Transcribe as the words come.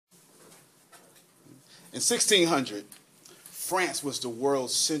In 1600, France was the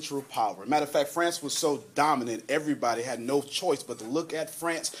world's central power. Matter of fact, France was so dominant, everybody had no choice but to look at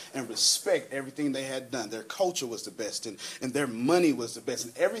France and respect everything they had done. Their culture was the best, and their money was the best,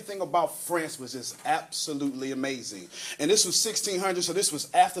 and everything about France was just absolutely amazing. And this was 1600, so this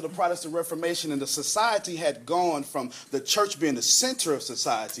was after the Protestant Reformation, and the society had gone from the church being the center of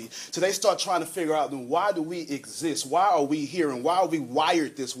society to they start trying to figure out, then why do we exist? Why are we here? And why are we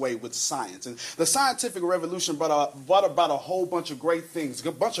wired this way with science? And the scientific revolution brought about a whole bunch of great things,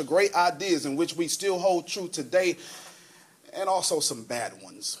 a bunch of great ideas in which we still hold true today, and also some bad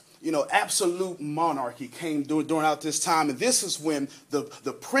ones. You know, absolute monarchy came during this time, and this is when the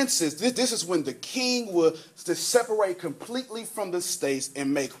princes, this is when the king was to separate completely from the states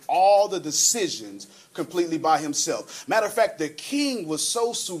and make all the decisions completely by himself. Matter of fact, the king was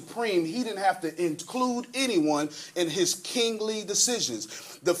so supreme, he didn't have to include anyone in his kingly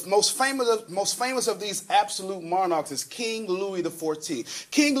decisions. The most famous of these absolute monarchs is King Louis XIV.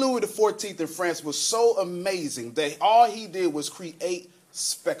 King Louis XIV in France was so amazing that all he did was create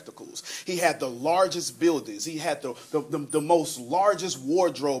spectacles. He had the largest buildings. He had the most largest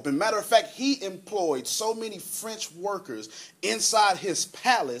wardrobe. And matter of fact, he employed so many French workers inside his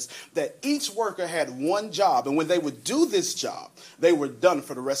palace that each worker had one job. And when they would do this job, they were done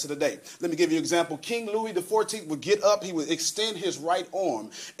for the rest of the day. Let me give you an example. King Louis XIV would get up, he would extend his right arm,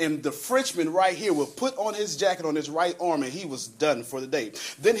 and the Frenchman right here would put on his jacket on his right arm, and he was done for the day.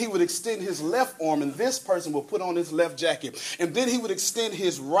 Then he would extend his left arm, and this person would put on his left jacket. And then he would extend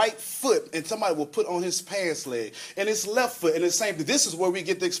his right foot, and somebody will put on his pants leg, and his left foot, and the same thing. This is where we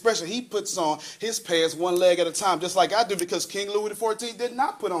get the expression, he puts on his pants one leg at a time, just like I do, because King Louis XIV did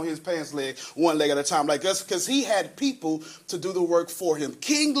not put on his pants leg one leg at a time like us, because he had people to do the work for him.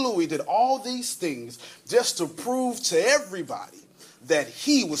 King Louis did all these things just to prove to everybody that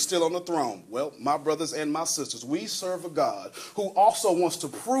he was still on the throne. Well, my brothers and my sisters, we serve a God who also wants to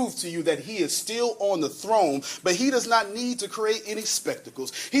prove to you that he is still on the throne, but he does not need to create any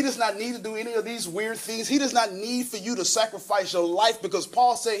spectacles. He does not need to do any of these weird things. He does not need for you to sacrifice your life, because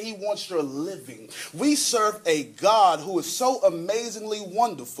Paul said he wants your living. We serve a God who is so amazingly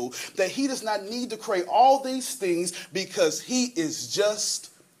wonderful that he does not need to create all these things, because he is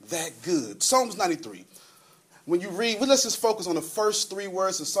just that good. Psalms 93. When you read, let's just focus on the first three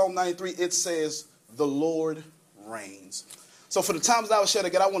words of Psalm 93. It says, the Lord reigns. So for the times that I was sharing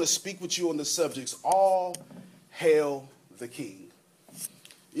again, I want to speak with you on the subjects, all hail the King.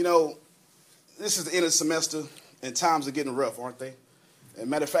 You know, this is the end of the semester, and times are getting rough, aren't they? As a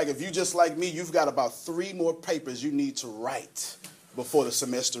matter of fact, if you just like me, you've got about 3 more papers you need to write before the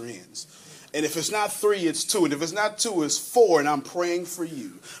semester ends. And if it's not 3, it's 2. And if it's not 2, it's 4. And I'm praying for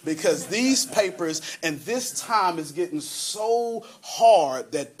you, because these papers and this time is getting so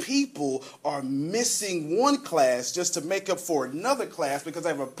hard that people are missing one class just to make up for another class because they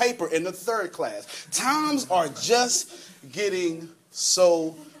have a paper in the 3rd class. Times are just getting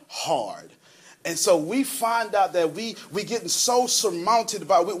so hard. And so we find out that we getting so surmounted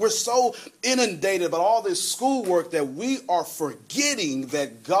by, we're so inundated by all this schoolwork that we are forgetting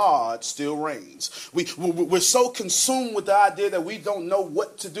that God still reigns. We're so consumed with the idea that we don't know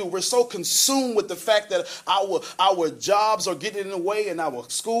what to do. We're so consumed with the fact that our jobs are getting in the way, and our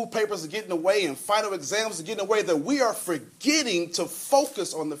school papers are getting in the way, and final exams are getting in the way, that we are forgetting to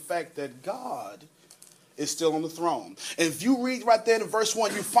focus on the fact that God is still on the throne. And if you read right there in verse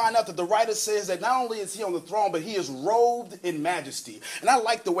 1, you find out that the writer says that not only is he on the throne, but he is robed in majesty. And I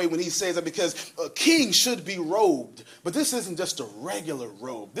like the way when he says that, because a king should be robed. But this isn't just a regular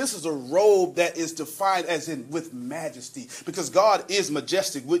robe. This is a robe that is defined as in with majesty, because God is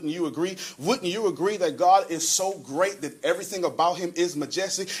majestic. Wouldn't you agree? Wouldn't you agree that God is so great that everything about him is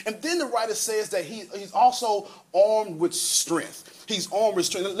majestic? And then the writer says that he's also armed with strength. He's armed with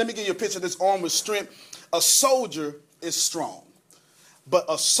strength. Let me give you a picture of this armed with strength. A soldier is strong, but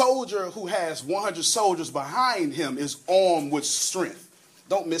a soldier who has 100 soldiers behind him is armed with strength.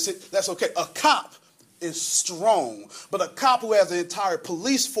 Don't miss it. That's okay. A cop is strong, but a cop who has an entire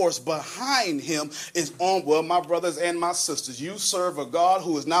police force behind him is armed. Well, my brothers and my sisters, you serve a God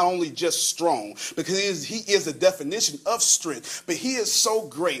who is not only just strong, because he is the definition of strength, but he is so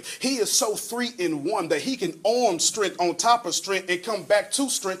great. He is so 3 in 1 that he can arm strength on top of strength and come back to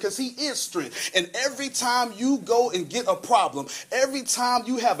strength, because he is strength. And every time you go and get a problem, every time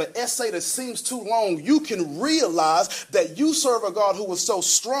you have an essay that seems too long, you can realize that you serve a God who is so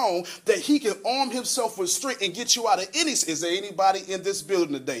strong that he can arm himself yourself with strength and get you out of any. Is there anybody in this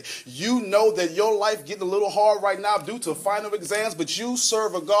building today? You know that your life getting a little hard right now due to final exams, but you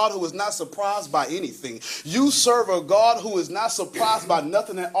serve a God who is not surprised by anything. You serve a God who is not surprised by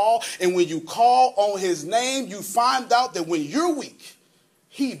nothing at all. And when you call on his name, you find out that when you're weak,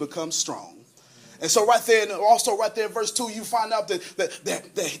 he becomes strong. And so right there, and also right there in verse 2, you find out that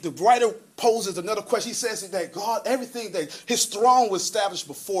the writer poses another question. He says that God, everything, that his throne was established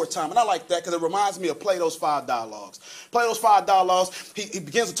before time. And I like that because it reminds me of Plato's 5 dialogues. Plato's 5 dialogues, he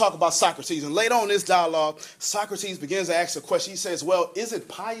begins to talk about Socrates. And later on in this dialogue, Socrates begins to ask a question. He says, well, is it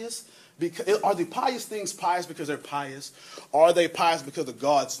pious? Are the pious things pious because they're pious? Or are they pious because the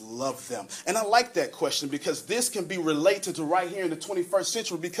gods love them? And I like that question because this can be related to right here in the 21st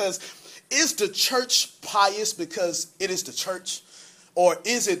century, because is the church pious because it is the church? Or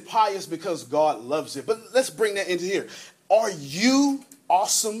is it pious because God loves it? But let's bring that into here. Are you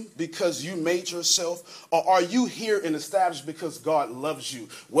awesome because you made yourself? Or are you here and established because God loves you?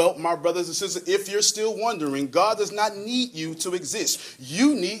 Well, my brothers and sisters, if you're still wondering, God does not need you to exist.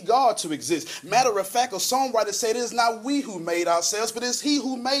 You need God to exist. Matter of fact, a songwriter said, it is not we who made ourselves, but it's he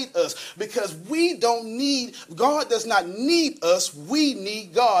who made us. Because we don't need, God does not need us. We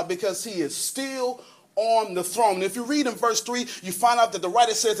need God because he is still on the throne. And if you read in verse 3, you find out that the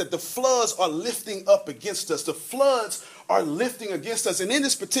writer says that the floods are lifting up against us. The floods are lifting against us. And in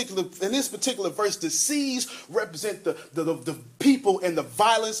this particular verse, the seas represent the people and the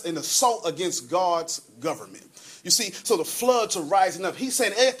violence and assault against God's government. You see, so the floods are rising up. He's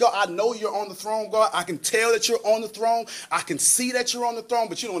saying, hey, God, I know you're on the throne, God. I can tell that you're on the throne. I can see that you're on the throne,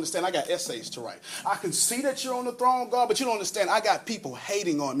 but you don't understand. I got essays to write. I can see that you're on the throne, God, but you don't understand. I got people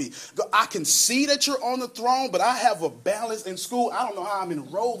hating on me. God, I can see that you're on the throne, but I have a balance in school. I don't know how I'm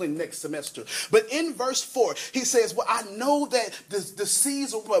enrolling next semester. But in verse 4, he says, well, I know that the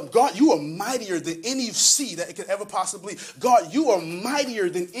seas are, God, you are mightier than any sea that it could ever possibly. God, you are mightier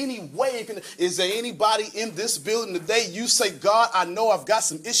than any wave. Is there anybody in this building today, you say, God, I know I've got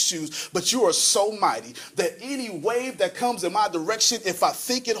some issues, but you are so mighty that any wave that comes in my direction, if I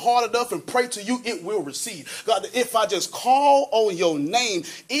think it hard enough and pray to you, it will recede. God, if I just call on your name,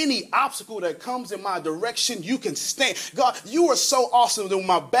 any obstacle that comes in my direction, you can stand. God, you are so awesome that when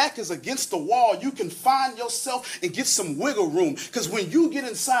my back is against the wall, you can find yourself and get some wiggle room. Because when you get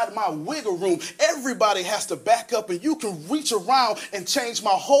inside my wiggle room, everybody has to back up and you can reach around and change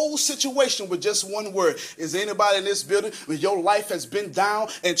my whole situation with just one word. Is there anybody in this building when your life has been down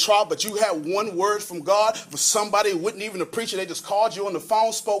and tried, but you had one word from God for somebody who wouldn't even appreciate it? They just called you on the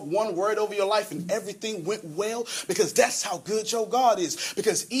phone, spoke one word over your life, and everything went well? Because that's how good your God is.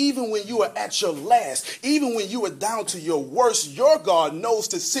 Because even when you are at your last, even when you are down to your worst, your God knows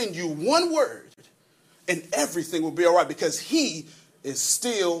to send you one word and everything will be all right because he is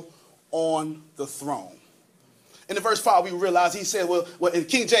still on the throne. And in verse 5, we realize he said, well, and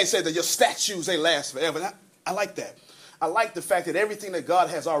King James said that your statues, they last forever. And I like that. I like the fact that everything that God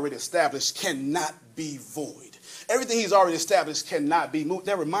has already established cannot be void. Everything he's already established cannot be moved.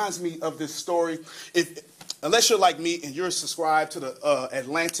 That reminds me of this story. Unless you're like me and you're subscribed to the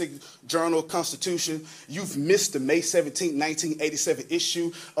Atlantic Journal-Constitution, you've missed the May 17, 1987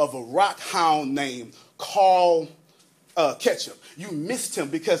 issue of a rock hound named Carl Ketchup. You missed him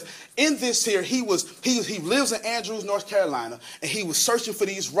because in this here, he lives in Andrews, North Carolina, and he was searching for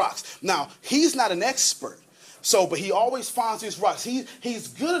these rocks. Now, he's not an expert. But he always finds these rocks. He's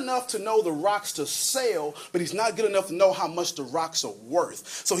good enough to know the rocks to sell, but he's not good enough to know how much the rocks are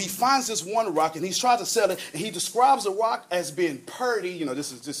worth. So he finds this one rock and he's trying to sell it. And he describes the rock as being purdy. You know,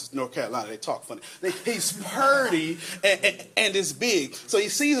 this is North Carolina. They talk funny. He's purdy and it's big. So he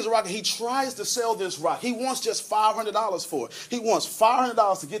sees this rock and he tries to sell this rock. He wants just $500 for it. He wants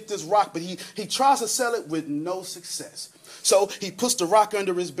 $500 to get this rock, but he tries to sell it with no success. So he puts the rock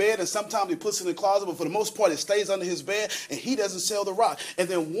under his bed, and sometimes he puts it in the closet, but for the most part, it stays under his bed, and he doesn't sell the rock. And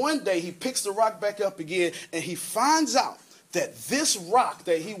then one day, he picks the rock back up again, and he finds out that this rock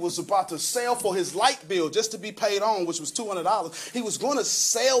that he was about to sell for his light bill just to be paid on, which was $200, he was going to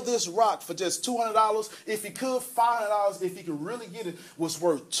sell this rock for just $200 if he could, $500 if he could really get it, was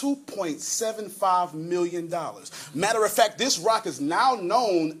worth $2.75 million. Matter of fact, this rock is now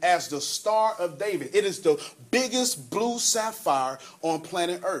known as the Star of David. It is the biggest blue sapphire on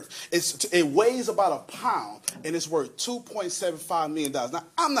planet Earth. It weighs about a pound, and it's worth $2.75 million. Now,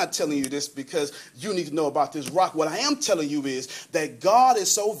 I'm not telling you this because you need to know about this rock. What I am telling you you is that God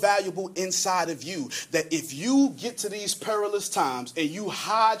is so valuable inside of you that if you get to these perilous times and you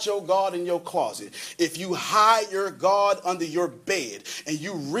hide your God in your closet, if you hide your God under your bed and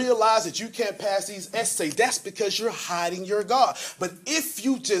you realize that you can't pass these essays, that's because you're hiding your God. But if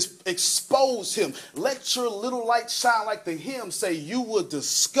you just expose him, let your little light shine like the hymn say, you will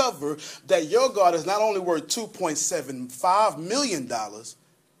discover that your God is not only worth $2.75 million,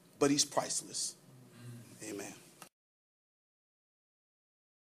 but he's priceless. Amen.